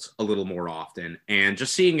rolls a little more often and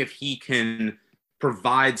just seeing if he can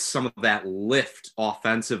provide some of that lift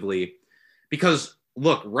offensively. Because,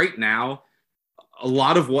 look, right now, a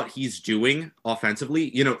lot of what he's doing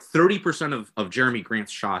offensively, 30% of Jeremy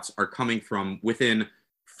Grant's shots are coming from within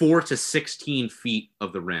 4 to 16 feet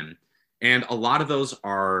of the rim. And a lot of those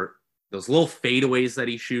are those little fadeaways that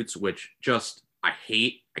he shoots, which just I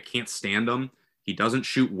hate. I can't stand them. He doesn't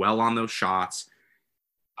shoot well on those shots.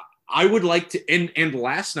 I would like to, and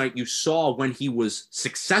last night you saw when he was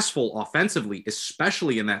successful offensively,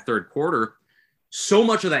 especially in that third quarter, so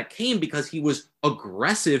much of that came because he was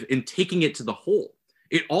aggressive in taking it to the hole.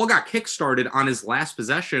 It all got kickstarted on his last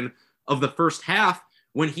possession of the first half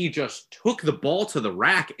when he just took the ball to the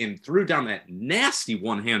rack and threw down that nasty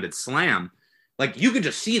one-handed slam. Like, you could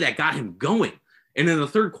just see that got him going. And in the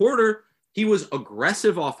third quarter, he was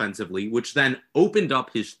aggressive offensively, which then opened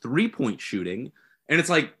up his three-point shooting. And it's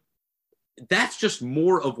like, that's just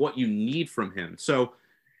more of what you need from him. So,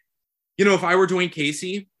 if I were Dwayne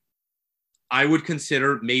Casey, I would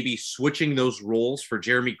consider maybe switching those roles for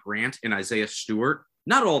Jeremy Grant and Isaiah Stewart.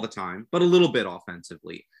 Not all the time, but a little bit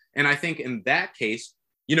offensively. And I think in that case,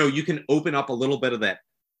 you can open up a little bit of that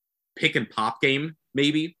pick and pop game,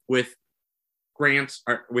 maybe with Grant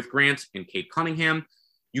and Cade Cunningham.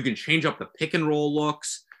 You can change up the pick and roll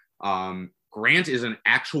looks. Grant is an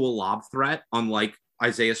actual lob threat, unlike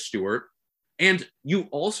Isaiah Stewart. And you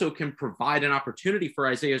also can provide an opportunity for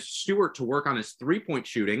Isaiah Stewart to work on his three-point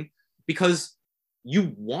shooting because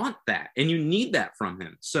you want that and you need that from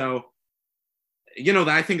him. So,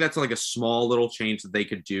 I think that's like a small little change that they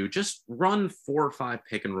could do. Just run 4 or 5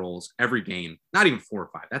 pick and rolls every game. Not even 4 or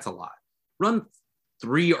 5. That's a lot. Run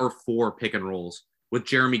 3 or 4 pick and rolls with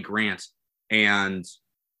Jeremy Grant and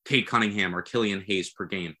Cade Cunningham or Killian Hayes per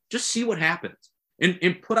game. Just see what happens.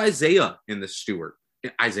 And put Isaiah Stewart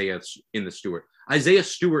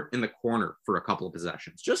in the corner for a couple of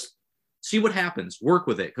possessions. Just see what happens. Work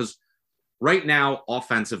with it. Because right now,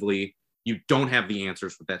 offensively, you don't have the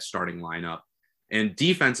answers with that starting lineup. And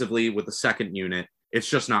defensively, with the second unit, it's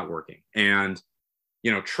just not working. And,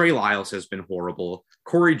 Trey Lyles has been horrible.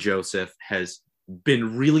 Corey Joseph has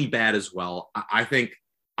been really bad as well. I think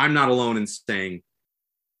I'm not alone in saying,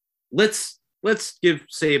 let's give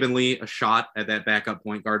Saban Lee a shot at that backup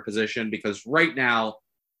point guard position, because right now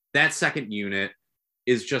that second unit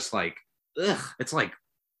is just like, it's like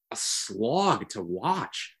a slog to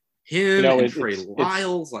watch. Him and Trey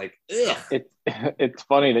Lyles, it's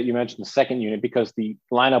funny that you mentioned the second unit, because the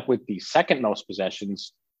lineup with the second most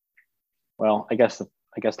possessions, well, I guess the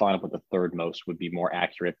lineup with the third most would be more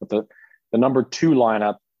accurate, but the number 2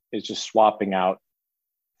 lineup is just swapping out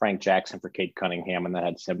Frank Jackson for Cade Cunningham, and that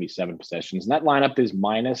had 77 possessions. And that lineup is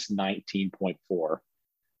minus 19.4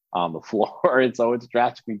 on the floor. And so it's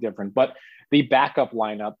drastically different. But the backup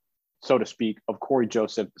lineup, so to speak, of Corey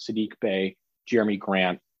Joseph, Sadiq Bey, Jeremy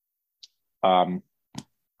Grant, Kelly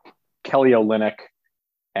Olynyk,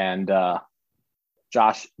 and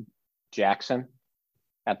Josh Jackson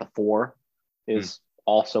at the 4 is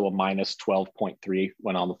also a minus 12.3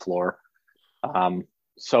 when on the floor.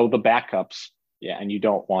 So the backups, yeah, and you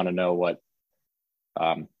don't want to know what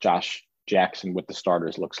Josh Jackson with the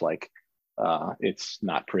starters looks like. It's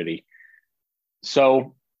not pretty.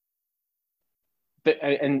 So,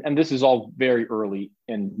 and this is all very early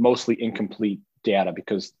and mostly incomplete data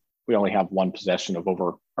because we only have one lineup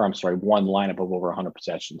of over 100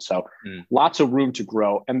 possessions. So lots of room to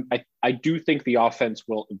grow. And I do think the offense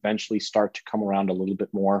will eventually start to come around a little bit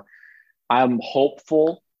more. I'm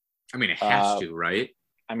hopeful. I mean, it has to, right?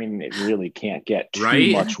 I mean, it really can't get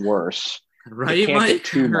too much worse. Right, Mike?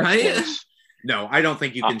 Worse. No, I don't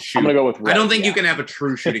think you can shoot. I'm going to go with I don't think you can have a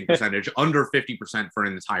true shooting percentage under 50% for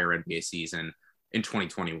an entire NBA season in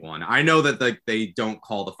 2021. I know that they don't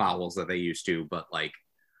call the fouls that they used to, but like,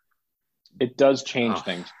 it does change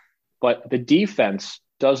things. But the defense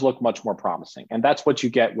does look much more promising. And that's what you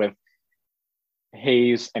get with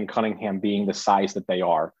Hayes and Cunningham being the size that they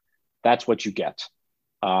are. That's what you get.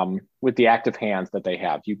 With the active hands that they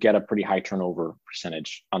have, you get a pretty high turnover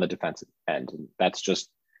percentage on the defensive end. And that's just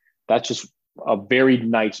a very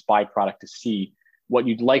nice byproduct to see. What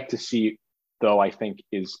you'd like to see, though, I think,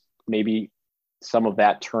 is maybe some of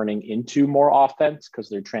that turning into more offense, because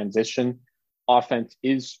their transition offense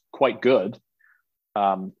is quite good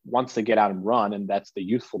once they get out and run, and that's the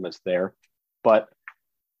youthfulness there. But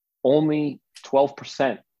only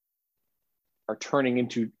 12% are turning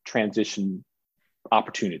into transition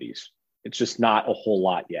opportunities. It's just not a whole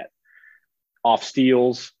lot yet. Off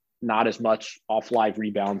steals, not as much. Off live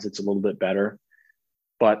rebounds, it's a little bit better.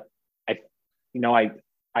 But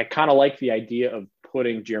I kind of like the idea of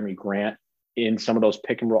putting Jeremy Grant in some of those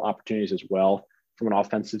pick and roll opportunities as well from an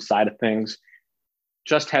offensive side of things.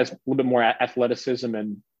 Just has a little bit more athleticism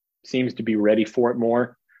and seems to be ready for it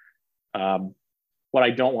more. What I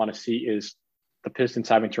don't want to see is the Pistons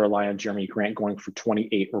having to rely on Jeremy Grant going for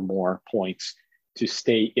 28 or more points to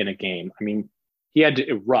stay in a game. I mean, he had to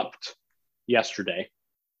erupt yesterday,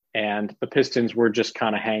 and the Pistons were just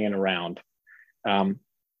kind of hanging around, and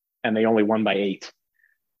they only won by 8.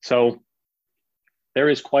 So there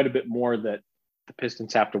is quite a bit more that the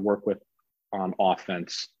Pistons have to work with on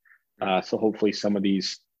offense. So hopefully some of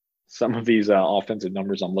these offensive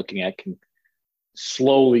numbers I'm looking at can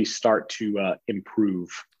slowly start to improve.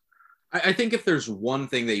 I think if there's one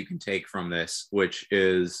thing that you can take from this, which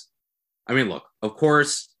is, I mean, look, of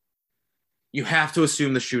course, you have to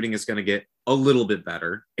assume the shooting is going to get a little bit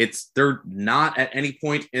better. They're not at any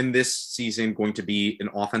point in this season going to be an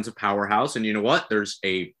offensive powerhouse. And you know what? There's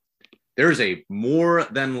a more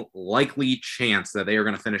than likely chance that they are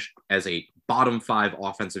going to finish as a bottom 5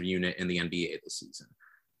 offensive unit in the NBA this season.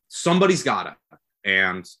 Somebody's got it,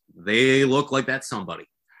 and they look like that somebody.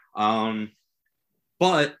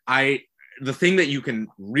 But the thing that you can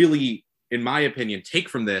really, in my opinion, take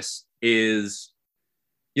from this is,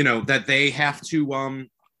 that they have to,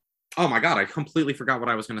 oh my God, I completely forgot what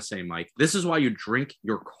I was going to say, Mike. This is why you drink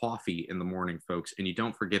your coffee in the morning, folks, and you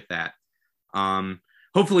don't forget that.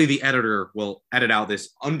 Hopefully the editor will edit out this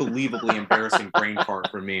unbelievably embarrassing brain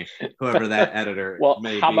fart for me, whoever that editor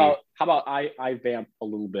may be. How about I vamp a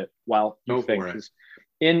little bit while you think,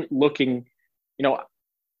 in looking,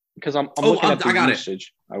 because I'm looking at the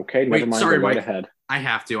usage. Okay, never mind. Sorry, right Mike, ahead. I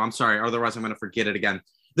have to. I'm sorry. Otherwise, I'm going to forget it again.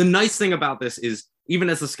 The nice thing about this is, even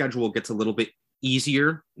as the schedule gets a little bit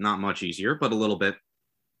easier, not much easier, but a little bit,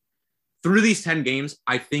 through these 10 games,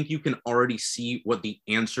 I think you can already see what the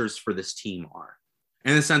answers for this team are.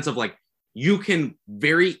 In the sense of, like, you can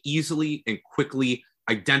very easily and quickly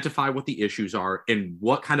identify what the issues are and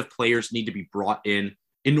what kind of players need to be brought in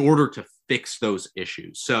order to fix those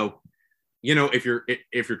issues. So, if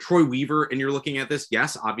you're Troy Weaver and you're looking at this,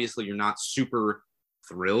 yes, obviously you're not super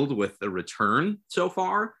thrilled with the return so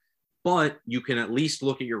far, but you can at least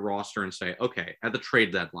look at your roster and say, okay, at the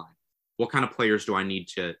trade deadline, what kind of players do I need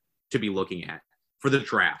to be looking at for the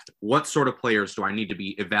draft? What sort of players do I need to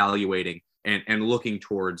be evaluating and looking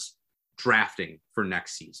towards drafting for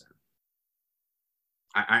next season?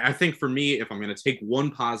 I think for me, if I'm going to take one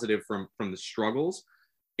positive from the struggles,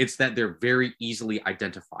 it's that they're very easily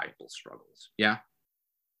identifiable struggles. Yeah.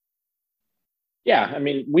 Yeah. I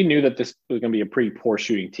mean, we knew that this was going to be a pretty poor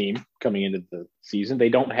shooting team coming into the season. They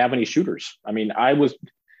don't have any shooters. I mean,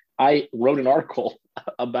 I wrote an article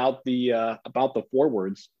about the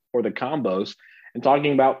forwards or the combos and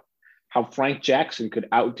talking about how Frank Jackson could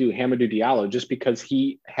outdo Hamidou Diallo just because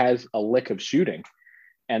he has a lick of shooting,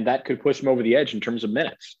 and that could push him over the edge in terms of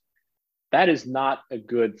minutes. That is not a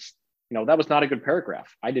good, that was not a good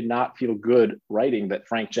paragraph. I did not feel good writing that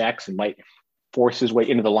Frank Jackson might force his way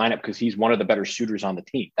into the lineup because he's one of the better shooters on the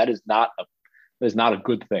team. That is not a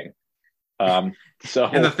good thing. And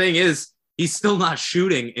the thing is, he's still not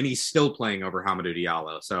shooting, and he's still playing over Hamidou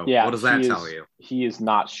Diallo. So yeah, what does that tell you? He is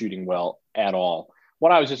not shooting well at all.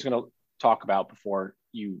 What I was just going to talk about before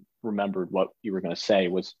you remembered what you were going to say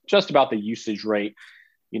was just about the usage rate.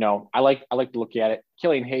 I like to look at it.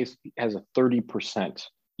 Killian Hayes has a 30%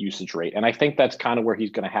 usage rate. And I think that's kind of where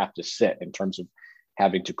he's going to have to sit in terms of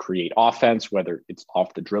having to create offense, whether it's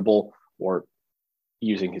off the dribble or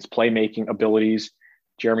using his playmaking abilities.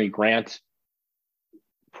 Jeremy Grant,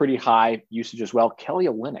 pretty high usage as well. Kelly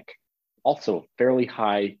Olynyk, also fairly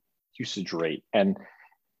high usage rate. And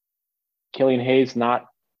Killian Hayes, not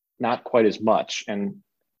quite as much. And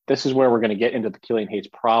this is where we're going to get into the Killian Hayes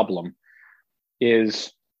problem,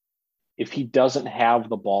 is if he doesn't have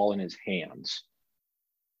the ball in his hands.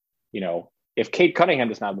 If Cade Cunningham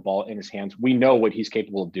doesn't have the ball in his hands, we know what he's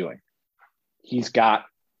capable of doing. He's got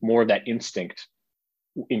more of that instinct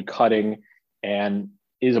in cutting and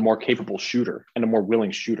is a more capable shooter and a more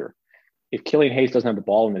willing shooter. If Killian Hayes doesn't have the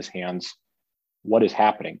ball in his hands, what is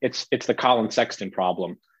happening? It's the Colin Sexton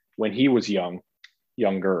problem when he was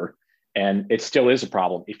younger, and it still is a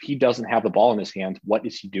problem. If he doesn't have the ball in his hands, what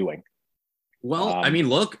is he doing? Well,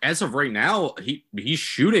 look, as of right now, he's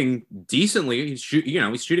shooting decently. He's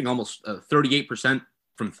shooting almost 38%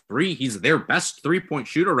 from three. He's their best 3-point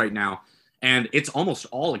shooter right now, and it's almost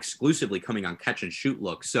all exclusively coming on catch and shoot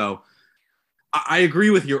looks. So I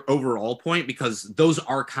agree with your overall point, because those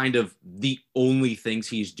are kind of the only things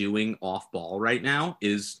he's doing off ball right now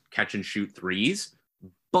is catch and shoot threes.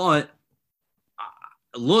 But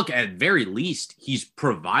look, at very least, he's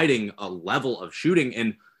providing a level of shooting,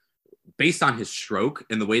 and based on his stroke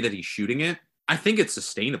and the way that he's shooting it, I think it's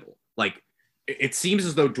sustainable. Like, it seems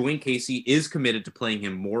as though Dwayne Casey is committed to playing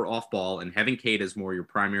him more off ball and having Cade as more your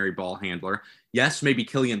primary ball handler. Yes, maybe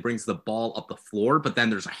Killian brings the ball up the floor, but then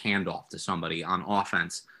there's a handoff to somebody on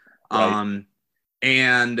offense. Right.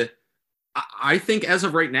 And I think as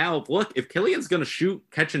of right now, look, if Killian's going to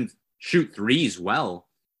catch and shoot threes well,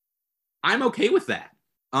 I'm okay with that.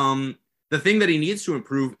 The thing that he needs to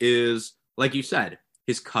improve is, like you said,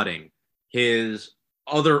 his cutting, his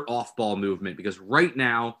other off-ball movement, because right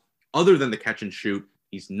now, other than the catch and shoot,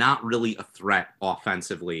 he's not really a threat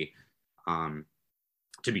offensively, to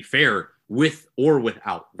be fair, with or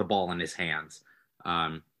without the ball in his hands.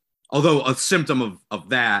 Although a symptom of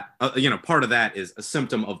that, part of that is a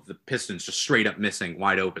symptom of the Pistons just straight up missing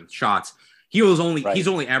wide open shots. He's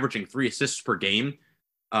only averaging 3 assists per game.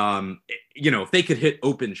 If they could hit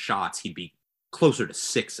open shots, he'd be closer to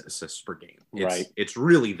 6 assists per game. It's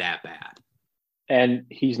really that bad. And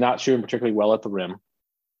he's not shooting particularly well at the rim.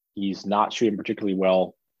 He's not shooting particularly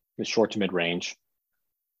well in the short to mid range.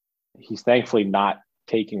 He's thankfully not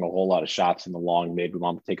taking a whole lot of shots in the long mid. We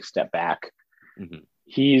want him to take a step back. Mm-hmm.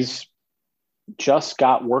 He's just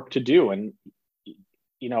got work to do. And,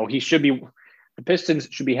 the Pistons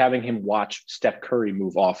should be having him watch Steph Curry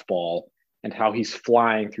move off ball and how he's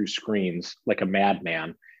flying through screens like a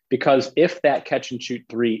madman. Because if that catch and shoot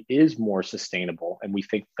three is more sustainable, and we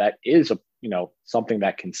think that is something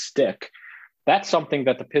that can stick, that's something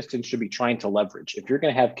that the Pistons should be trying to leverage. If you're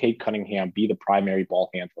going to have Cade Cunningham be the primary ball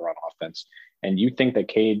handler on offense, and you think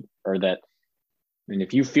that and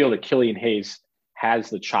if you feel that Killian Hayes has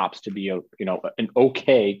the chops to be an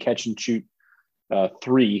okay catch and shoot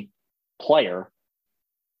three player,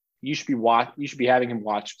 you should be having him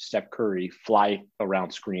watch Steph Curry fly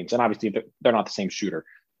around screens. And obviously they're not the same shooter,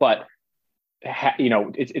 but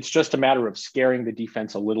it's just a matter of scaring the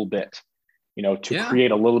defense a little bit, to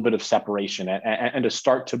create a little bit of separation and to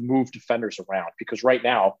start to move defenders around. Because right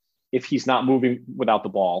now, if he's not moving without the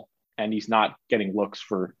ball and he's not getting looks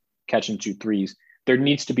for catch and shoot threes, there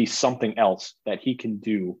needs to be something else that he can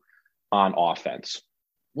do on offense.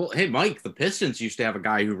 Well, hey, Mike, the Pistons used to have a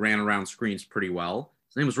guy who ran around screens pretty well.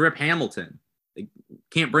 His name was Rip Hamilton. They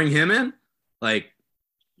can't bring him in? Like,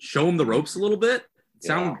 show him the ropes a little bit?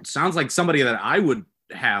 Sounds like somebody that I would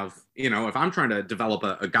have, if I'm trying to develop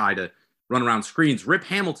a guy to run around screens. Rip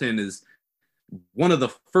Hamilton is one of the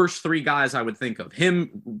first 3 guys I would think of.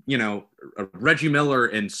 Him, Reggie Miller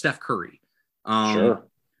and Steph Curry. Sure.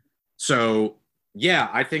 So, yeah,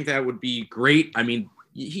 I think that would be great. I mean,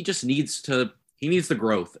 he just needs the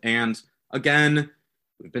growth. And again,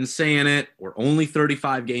 we've been saying it. We're only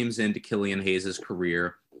 35 games into Killian Hayes'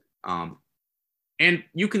 career. And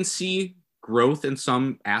you can see growth in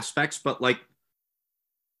some aspects, but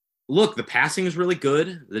look, the passing is really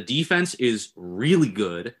good. The defense is really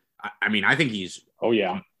good. I think he's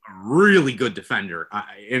a really good defender.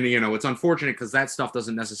 And it's unfortunate because that stuff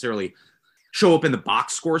doesn't necessarily show up in the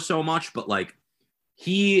box score so much, but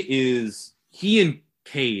he and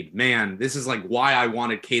Cade, man, this is why I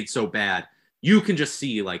wanted Cade so bad. You can just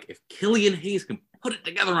see if Killian Hayes can put it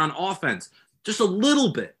together on offense just a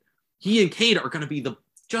little bit, he and Cade are going to be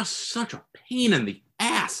just such a pain in the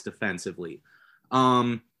ass defensively.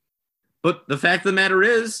 But the fact of the matter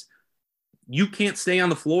is, you can't stay on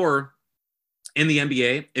the floor in the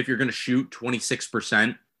NBA if you're going to shoot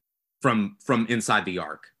 26% from inside the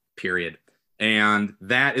arc, period. And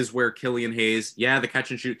that is where Killian Hayes, the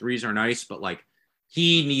catch and shoot threes are nice, but like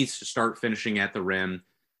he needs to start finishing at the rim.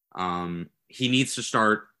 He needs to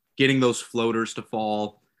start getting those floaters to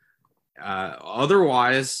fall.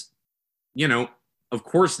 Otherwise, of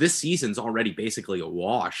course, this season's already basically a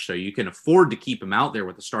wash, so you can afford to keep him out there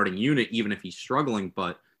with the starting unit, even if he's struggling.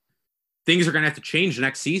 But things are going to have to change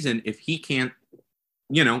next season if he can't,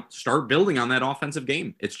 start building on that offensive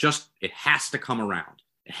game. It has to come around.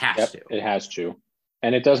 It has to. It has to.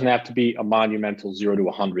 And it doesn't have to be a monumental 0 to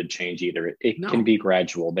 100 change either. It can be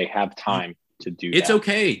gradual. They have time to do that. It's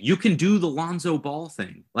okay. You can do the Lonzo Ball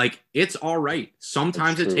thing. Like, it's all right.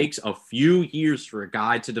 Sometimes it takes a few years for a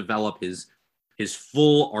guy to develop his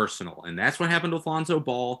full arsenal. And that's what happened with Lonzo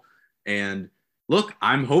Ball. And look,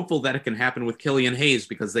 I'm hopeful that it can happen with Killian Hayes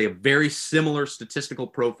because they have very similar statistical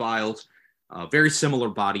profiles, very similar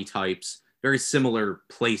body types, very similar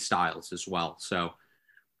play styles as well. So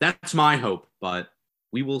that's my hope, but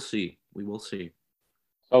we will see. We will see.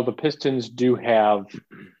 So the Pistons do have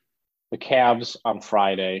the Cavs on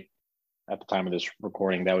Friday at the time of this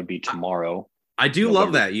recording. That would be tomorrow. I do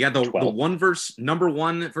love that. You got the number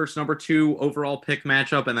one versus number 2 overall pick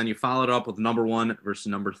matchup, and then you follow it up with number 1 versus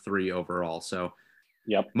number 3 overall. So,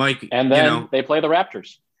 yep. Mike. And then they play the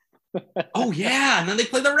Raptors. Oh, yeah. And then they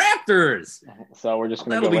play the Raptors. So we're just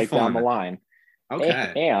going to go right down the line.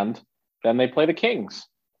 Okay. And then they play the Kings.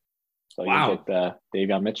 So you get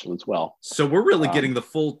Davion Mitchell as well. So we're really getting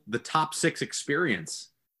the top 6 experience.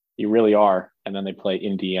 You really are. And then they play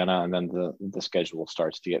Indiana, and then the schedule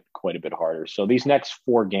starts to get quite a bit harder. So these next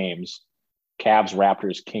 4 games, Cavs,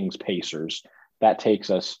 Raptors, Kings, Pacers, that takes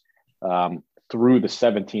us through the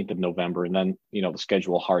 17th of November. And then, the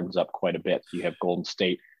schedule hardens up quite a bit. You have Golden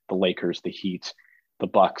State, the Lakers, the Heat, the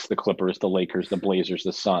Bucks, the Clippers, the Lakers, the Blazers,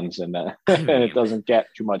 the Suns, and it doesn't get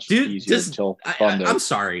too much easier until Sunday. I'm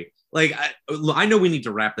sorry. Like, I know we need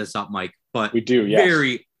to wrap this up, Mike, but we do, yes.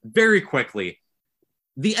 Very, very quickly.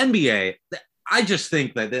 The NBA, I just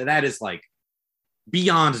think that is like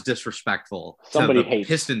beyond disrespectful. Somebody to the hates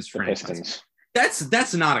Pistons the franchise.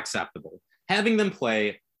 That's not acceptable. Having them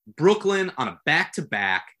play Brooklyn on a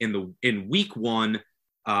back-to-back in week 1,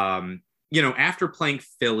 after playing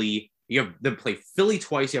Philly, you have them play Philly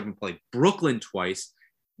twice, you have them play Brooklyn twice.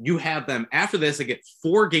 You have them after this, they get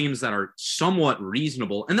 4 games that are somewhat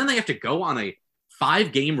reasonable, and then they have to go on a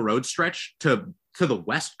 5-game road stretch to the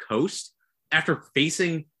West Coast after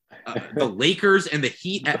facing the Lakers and the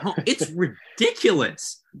Heat at home. It's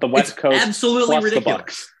ridiculous. The West Coast, absolutely plus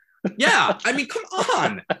ridiculous. The Bucks. Yeah, I mean, come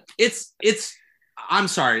on. It's. I'm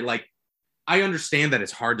sorry. Like, I understand that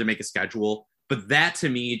it's hard to make a schedule, but that to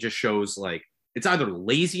me just shows like it's either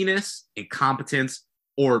laziness, incompetence,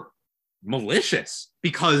 or malicious.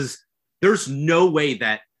 Because there's no way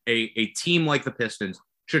that a team like the Pistons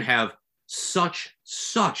should have such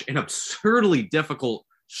an absurdly difficult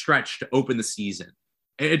stretch to open the season.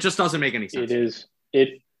 It just doesn't make any sense.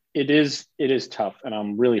 It is tough, and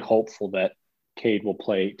I'm really hopeful that Cade will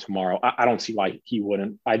play tomorrow. I don't see why he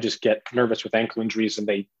wouldn't. I just get nervous with ankle injuries, and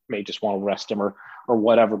they may just want to rest him or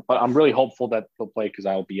whatever. But I'm really hopeful that he'll play because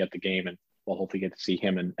I will be at the game, and we'll hopefully get to see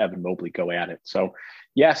him and Evan Mobley go at it. So,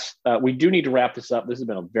 yes, we do need to wrap this up. This has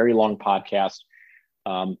been a very long podcast.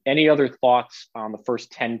 Any other thoughts on the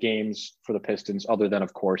first 10 games for the Pistons, other than,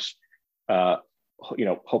 of course,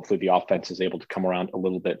 hopefully the offense is able to come around a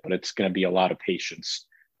little bit, but it's going to be a lot of patience.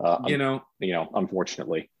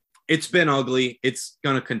 Unfortunately, it's been ugly. It's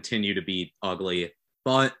going to continue to be ugly,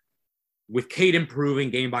 but with Cade improving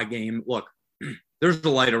game by game, look, there's a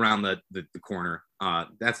light around the corner.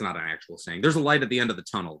 That's not an actual saying. There's a light at the end of the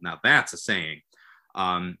tunnel. Now that's a saying.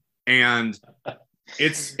 And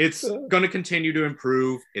it's going to continue to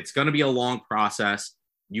improve. It's going to be a long process.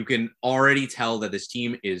 You can already tell that this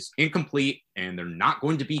team is incomplete and they're not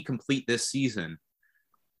going to be complete this season,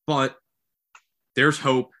 but there's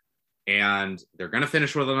hope and they're going to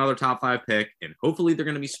finish with another top 5 pick. And hopefully they're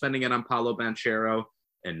going to be spending it on Paolo Banchero.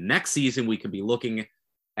 And next season, we could be looking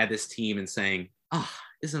at this team and saying,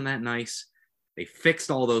 isn't that nice? They fixed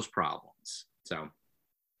all those problems. So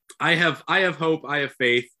I have hope. I have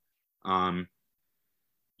faith. We're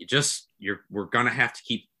going to have to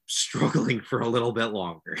keep struggling for a little bit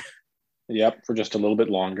longer. Yep, for just a little bit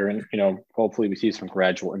longer. And, hopefully we see some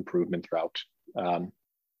gradual improvement throughout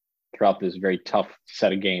this very tough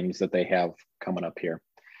set of games that they have coming up here.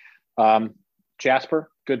 Jasper,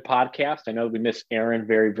 good podcast. I know we miss Aaron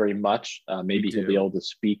very, very much. Maybe he'll be able to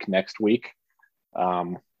speak next week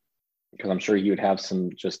because I'm sure he would have some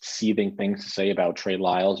just seething things to say about Trey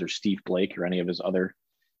Lyles or Steve Blake or any of his other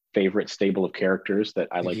favorite stable of characters that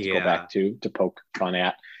I like to go back to poke fun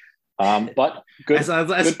at. But good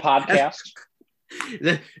podcast.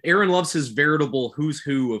 Aaron loves his veritable who's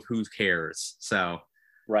who of who cares. So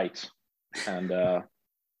right, and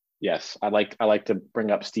yes, I like to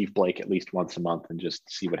bring up Steve Blake at least once a month and just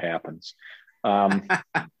see what happens.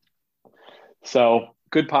 So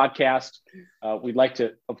good podcast. We'd like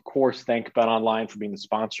to, of course, thank BetOnline for being the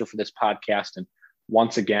sponsor for this podcast. And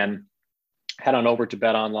once again, head on over to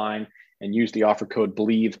BetOnline and use the offer code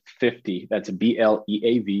BLEAV50. That's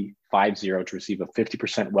BLEAV 50 to receive a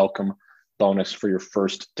 50% welcome bonus for your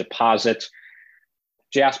first deposit.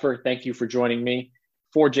 Jasper, thank you for joining me.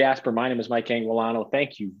 For Jasper, my name is Mike Anguilano.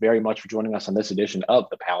 Thank you very much for joining us on this edition of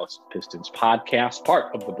the Palace Pistons podcast,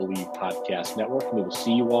 part of the Believe Podcast Network. We will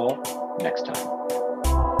see you all next time.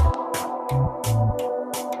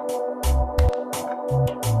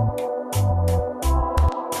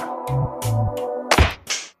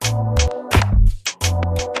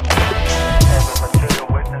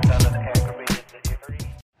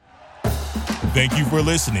 Thank you for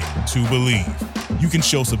listening to Believe. You can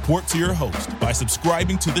show support to your host by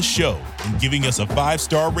subscribing to the show and giving us a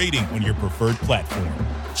 5-star rating on your preferred platform.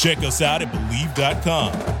 Check us out at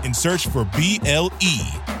Believe.com and search for BLEAV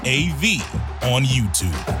on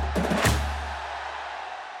YouTube.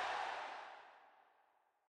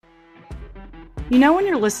 You know when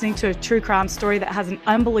you're listening to a true crime story that has an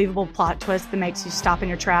unbelievable plot twist that makes you stop in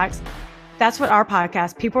your tracks? That's what our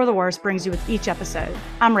podcast, People Are the Worst, brings you with each episode.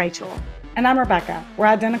 I'm Rachel. And I'm Rebecca. We're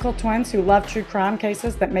identical twins who love true crime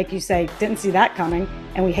cases that make you say, didn't see that coming,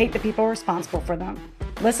 and we hate the people responsible for them.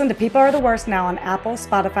 Listen to People Are the Worst now on Apple,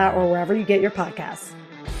 Spotify, or wherever you get your podcasts.